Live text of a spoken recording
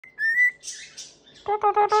I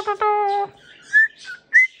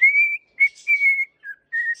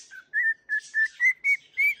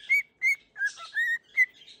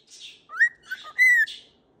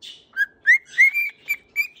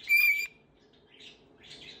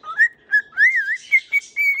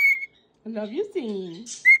love you singing.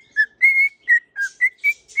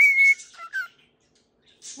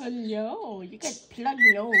 Hello, you got plug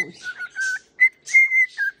nose.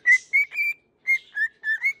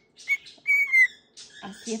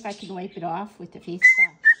 I'll see if I can wipe it off with the face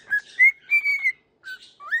cloth.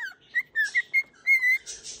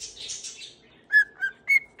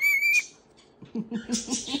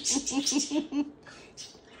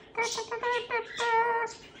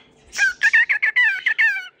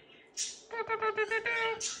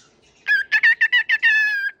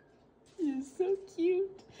 You're so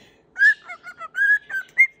cute.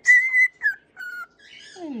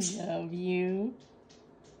 I love you.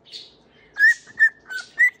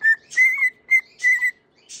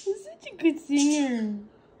 You're such a good singer.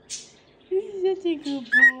 You're such a good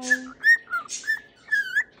boy.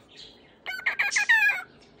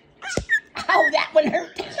 Ow, that one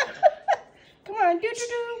hurt. Come on,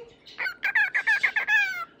 do-do-do.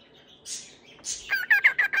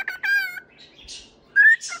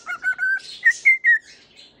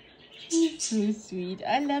 You're so sweet.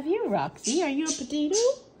 I love you, Roxy. Are you a potato?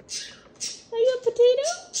 Are you a potato?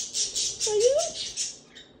 Are you?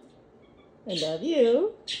 I love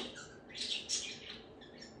you.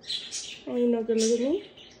 Oh, you're not gonna look at me?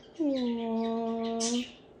 Aww.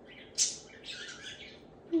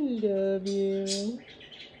 I love you.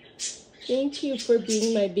 Thank you for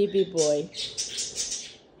being my baby boy.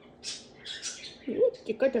 Ooh,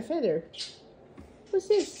 you got a feather. What's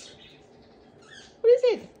this? What is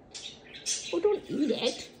it? Oh, don't eat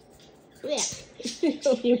it.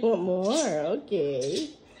 Oh, you want more? Okay.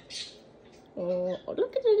 Oh,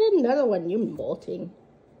 look at it, another one. You're molting.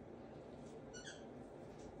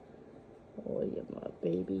 Oh, you're my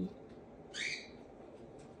baby.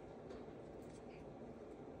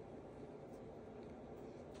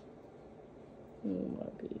 Oh, my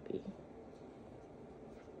baby.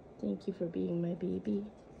 Thank you for being my baby.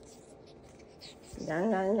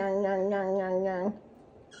 Yang, yang, yang, yang, yang, yang, yang.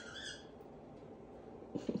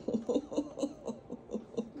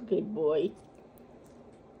 Good boy.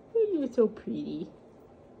 You're so pretty.